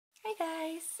Hey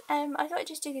guys, I thought I'd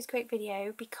just do this quick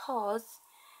video because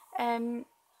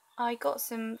I got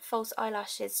some false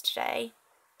eyelashes today.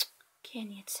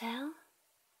 Can you tell?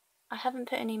 I haven't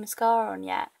put any mascara on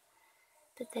yet,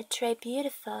 but they're très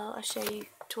beautiful. I'll show you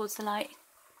towards the light.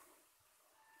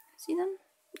 See them?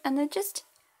 And they're just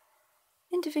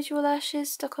individual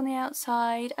lashes stuck on the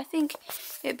outside. I think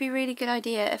it would be a really good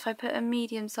idea if I put a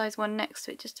medium-sized one next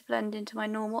to it just to blend into my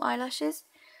normal eyelashes.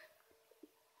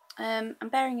 And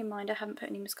bearing in mind I haven't put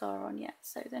any mascara on yet,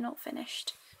 so they're not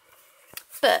finished.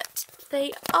 But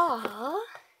they are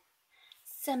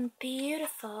some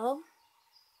beautiful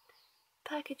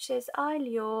packages.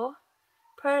 Eylure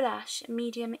Pro Lash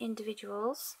Medium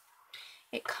Individuals.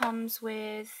 It comes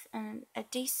with an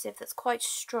adhesive that's quite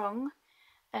strong,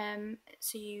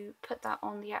 so you put that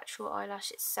on the actual eyelash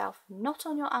itself, not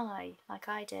on your eye like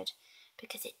I did,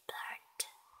 because it burnt.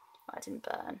 Well, I didn't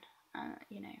burn,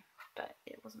 you know, but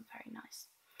it wasn't very nice.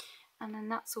 And then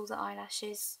that's all the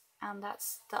eyelashes, and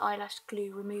that's the eyelash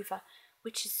glue remover,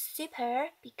 which is super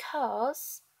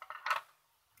because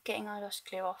getting eyelash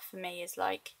glue off for me is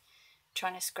like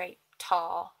trying to scrape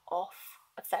tar off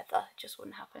a feather. It just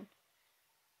wouldn't happen.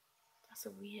 That's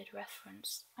a weird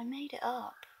reference. I made it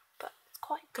up, but it's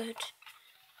quite good.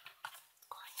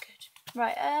 Quite good.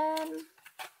 Right,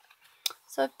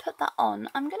 so I've put that on.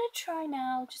 I'm going to try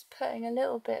now just putting a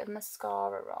little bit of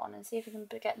mascara on and see if I can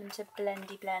get them to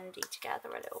blendy together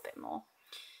a little bit more.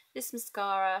 This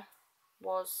mascara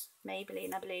was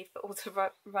Maybelline, I believe, but all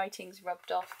the writing's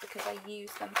rubbed off because I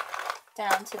used them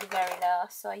down to the very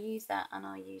last. So I use that, and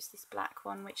I use this black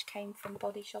one which came from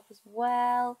Body Shop as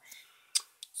well.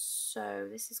 So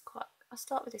this is quite, I'll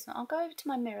start with this one. I'll go over to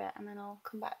my mirror and then I'll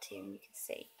come back to you and you can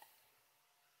see.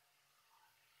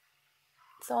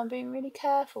 So I'm being really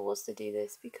careful as to do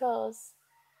this because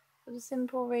for the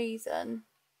simple reason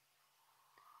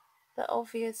that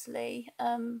obviously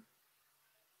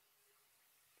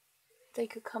they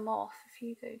could come off if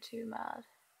you go too mad.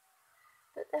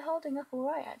 But they're holding up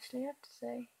alright actually, I have to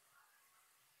say.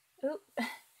 Oop,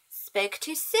 spoke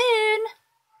too soon!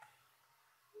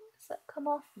 Does that come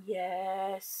off?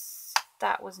 Yes,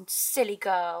 that was a silly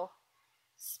girl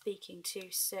speaking too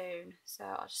soon. So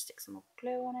I'll just stick some more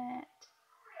glue on it.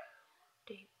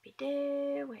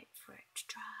 Doopy-doo, wait for it to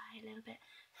dry a little bit.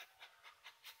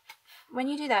 When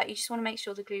you do that, you just want to make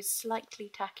sure the glue's slightly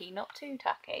tacky, not too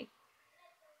tacky,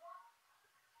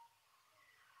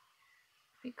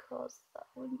 because that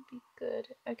wouldn't be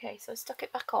good. Okay, so I stuck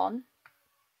it back on.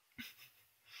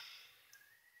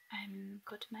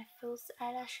 Got my false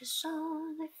eyelashes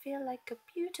on. I feel like a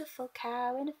beautiful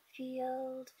cow in a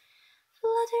field,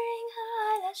 fluttering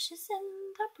her eyelashes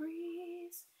in the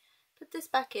breeze. Put this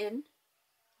back in.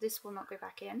 This will not go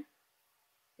back in.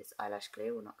 This eyelash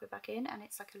glue will not go back in, and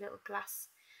it's like a little glass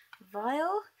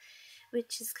vial,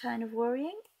 which is kind of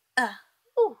worrying.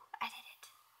 Oh, I did it.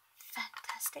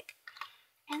 Fantastic.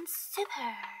 And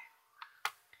super.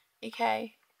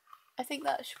 Okay, I think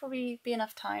that should probably be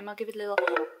enough time. I'll give it a little...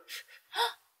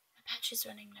 My patch is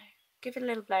running low. Give it a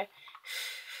little blow. I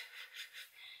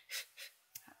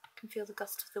can feel the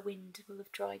gust of the wind will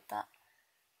have dried that.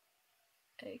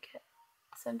 Okay.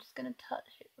 So I'm just going to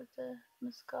touch it with the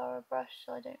mascara brush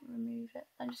so I don't remove it.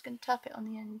 I'm just going to tap it on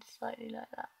the end slightly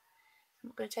like that. I'm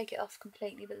not going to take it off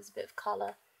completely, but there's a bit of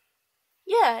colour.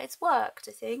 Yeah, it's worked,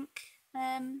 I think.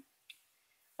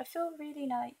 I feel really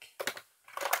like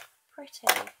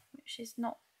pretty, which is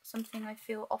not something I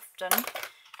feel often.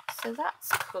 So that's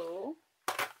cool.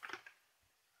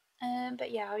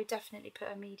 But yeah, I would definitely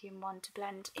put a medium one to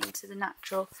blend into the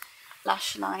natural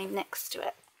lash line next to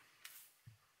it.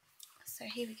 So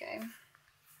here we go.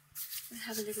 I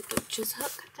have a little butcher's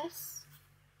hook at this.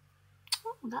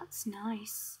 Oh, that's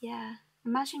nice. Yeah.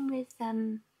 Imagine with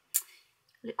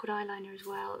liquid eyeliner as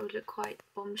well, it would look quite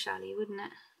bombshelly, wouldn't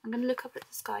it? I'm going to look up at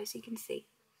the sky so you can see.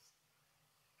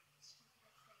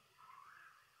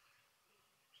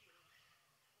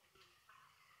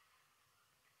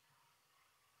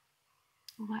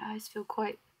 Oh, my eyes feel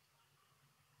quite...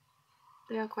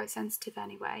 They are quite sensitive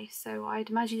anyway, so I'd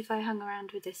imagine if I hung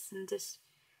around with this and just...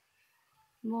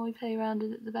 The more we play around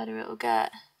with it, the better it'll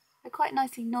get. They're quite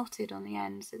nicely knotted on the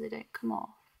end so they don't come off.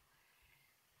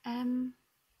 I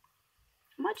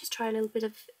might just try a little bit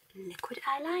of liquid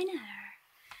eyeliner.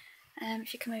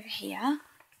 If you come over here,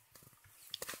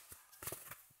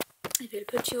 if it'll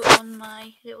put you on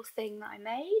my little thing that I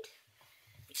made,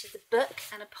 which is a book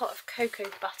and a pot of cocoa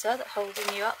butter that's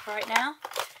holding you up right now.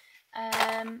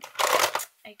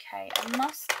 Okay, I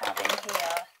must have in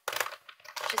here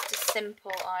just a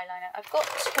simple eyeliner. I've got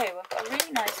two. I've got a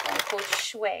really nice one called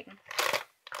Schwing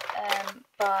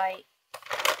by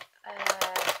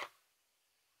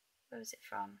was it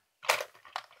from?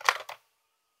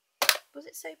 Was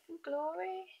it Soap and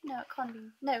Glory? No, it can't be.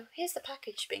 No, here's the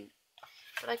packaging,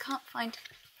 but I can't find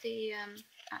the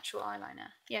actual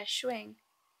eyeliner. Yeah, Schwing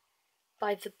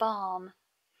by The Balm.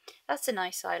 That's a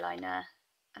nice eyeliner,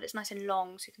 and it's nice and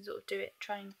long, so you can sort of do it,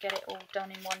 try and get it all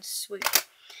done in one swoop.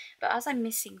 But as I'm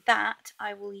missing that,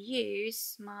 I will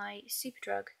use my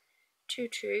Superdrug True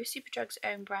True, Superdrug's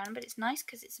own brand, but it's nice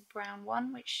because it's a brown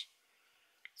one, which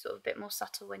is sort of a bit more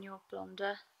subtle when you're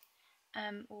blonder,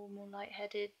 or more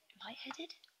light-headed,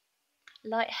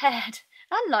 light-haired,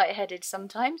 and light-headed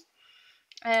sometimes,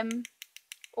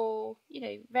 or, you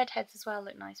know, redheads as well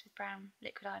look nice with brown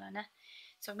liquid eyeliner.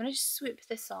 So I'm going to just swoop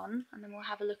this on, and then we'll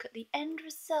have a look at the end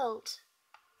result.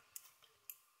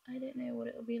 I don't know what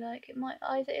it'll be like. It'll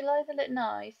either look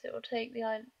nice, it will take the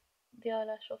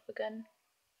eyelash off again.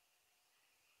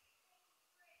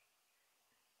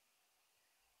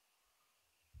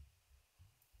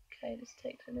 Okay, this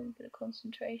takes a little bit of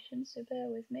concentration, so bear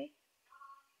with me.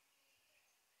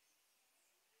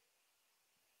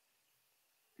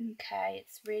 Okay,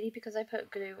 it's really because I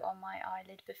put glue on my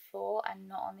eyelid before and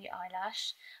not on the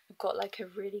eyelash. I've got like a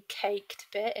really caked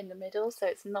bit in the middle, so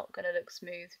it's not going to look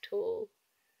smooth at all.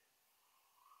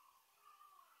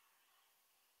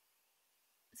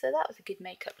 So that was a good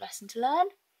makeup lesson to learn.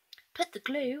 Put the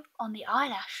glue on the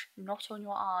eyelash, not on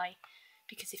your eye.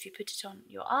 Because if you put it on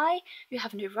your eye, you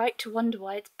have no right to wonder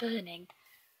why it's burning.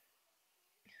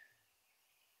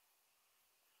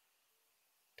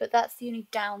 But that's the only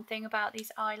down thing about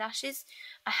these eyelashes.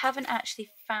 I haven't actually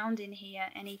found in here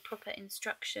any proper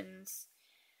instructions.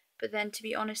 But then, to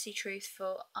be honestly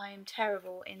truthful, I am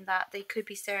terrible in that they could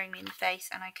be staring me in the face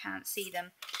and I can't see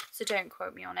them. So don't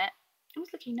quote me on it.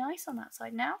 It's looking nice on that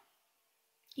side now,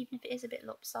 even if it is a bit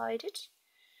lopsided.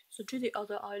 So do the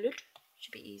other eyelid,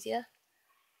 should be easier.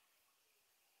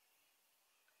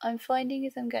 I'm finding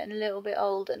as I'm getting a little bit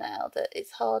older now that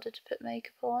it's harder to put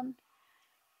makeup on.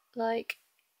 Like,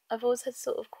 I've always had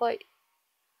sort of quite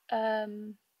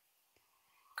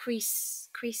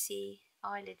creasy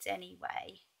eyelids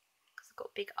anyway, because I've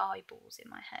got big eyeballs in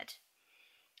my head.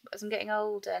 But as I'm getting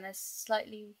older and it's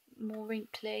slightly more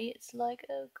wrinkly, it's like,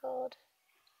 oh god,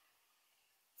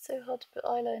 it's so hard to put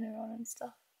eyeliner on and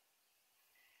stuff.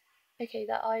 Okay,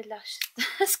 that eyelash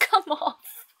has come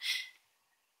off.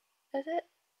 Has it?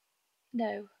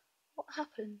 No. What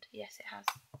happened? Yes, it has.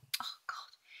 Oh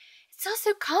god, it's all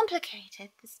so complicated,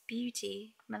 this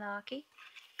beauty malarkey.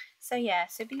 So yeah,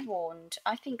 so be warned.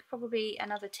 I think probably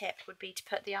another tip would be to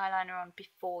put the eyeliner on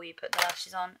before you put the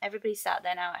lashes on. Everybody sat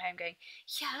there now at home going,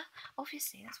 yeah,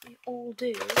 obviously that's what we all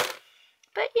do.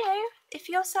 But you know, if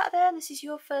you're sat there and this is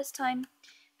your first time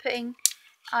putting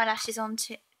eyelashes on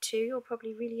too, you're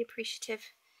probably really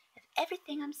appreciative of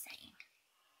everything I'm saying.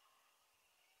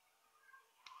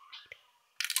 Maybe.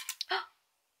 Oh,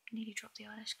 nearly dropped the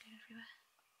eyelash glue everywhere.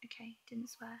 Okay, didn't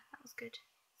swear. That was good.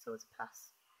 It's always a plus.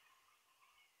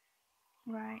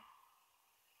 Right.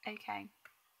 Okay.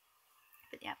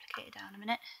 Put the applicator down a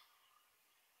minute.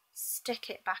 Stick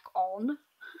it back on.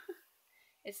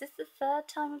 Is this the third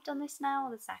time I've done this now,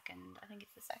 or the second? I think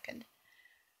it's the second.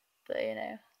 But you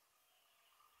know.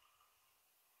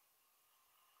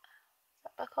 Is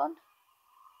that back on?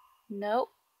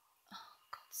 Nope. Oh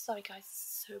god, sorry guys,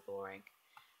 it's so boring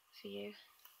for you.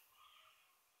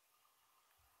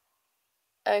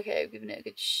 Okay, I'm giving it a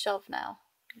good shove now.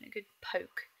 Giving it a good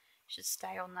poke. Should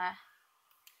stay on there.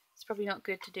 It's probably not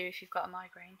good to do if you've got a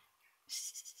migraine.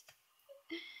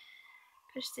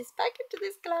 Push this back into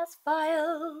this glass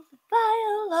vial. The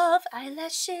vial of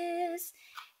eyelashes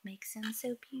makes them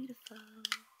so beautiful.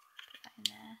 Put that in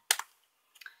there.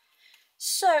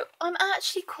 So I'm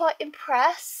actually quite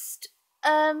impressed.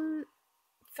 For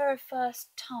a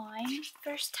first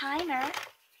timer.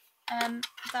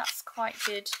 That's quite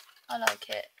good. I like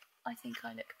it. I think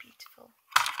I look beautiful.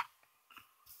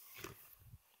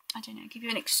 I don't know, I'll give you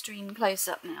an extreme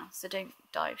close-up now, so don't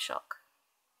die of shock.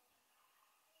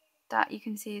 That you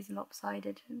can see is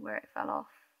lopsided where it fell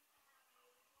off.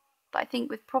 But I think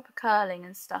with proper curling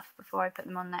and stuff before I put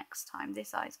them on next time,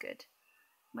 this eye's good.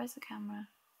 Where's the camera?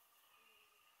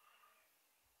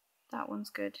 That one's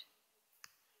good.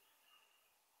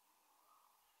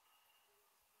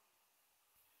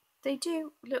 They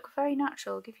do look very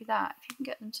natural, I'll give you that, if you can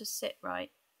get them to sit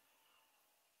right.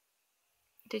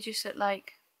 They just look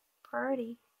like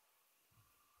pretty.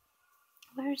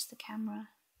 Where is the camera?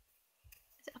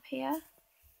 Is it up here?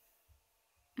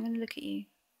 I'm going to look at you.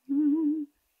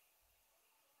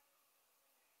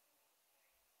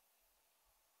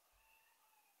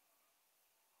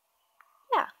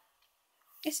 Yeah,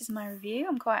 this is my review.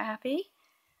 I'm quite happy.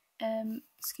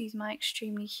 Excuse my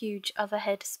extremely huge other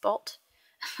head spot.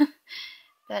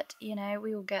 But, you know,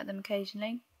 we all get them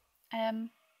occasionally. I'm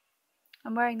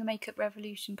wearing the Makeup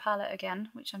Revolution palette again,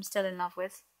 which I'm still in love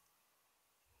with.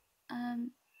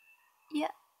 Yeah,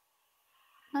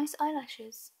 nice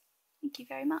eyelashes. Thank you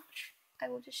very much. I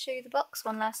will just show you the box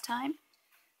one last time,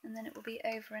 and then it will be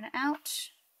over and out.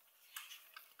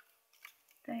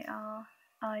 They are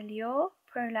Eylure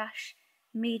Pro Lash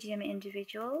Medium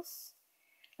Individuals.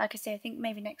 Like I say, I think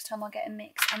maybe next time I'll get a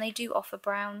mix, and they do offer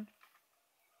brown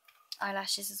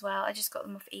eyelashes as well. I just got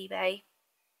them off eBay.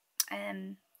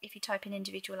 If you type in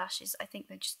individual lashes, I think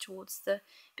they're just towards the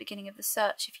beginning of the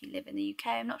search if you live in the UK.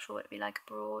 I'm not sure what it'd be like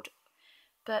abroad,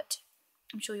 but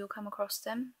I'm sure you'll come across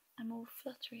them. I'm all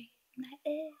fluttery.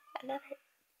 I love it.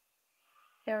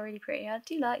 They're really pretty. I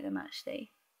do like them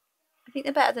actually. I think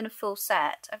they're better than a full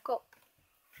set. I've got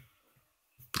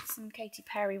some Katy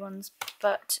Perry ones,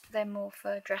 but they're more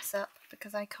for dress up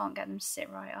because I can't get them to sit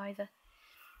right either.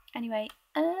 Anyway,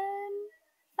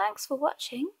 thanks for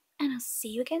watching, and I'll see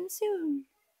you again soon.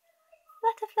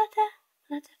 Flutter, flutter,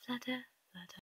 flutter, flutter, flutter.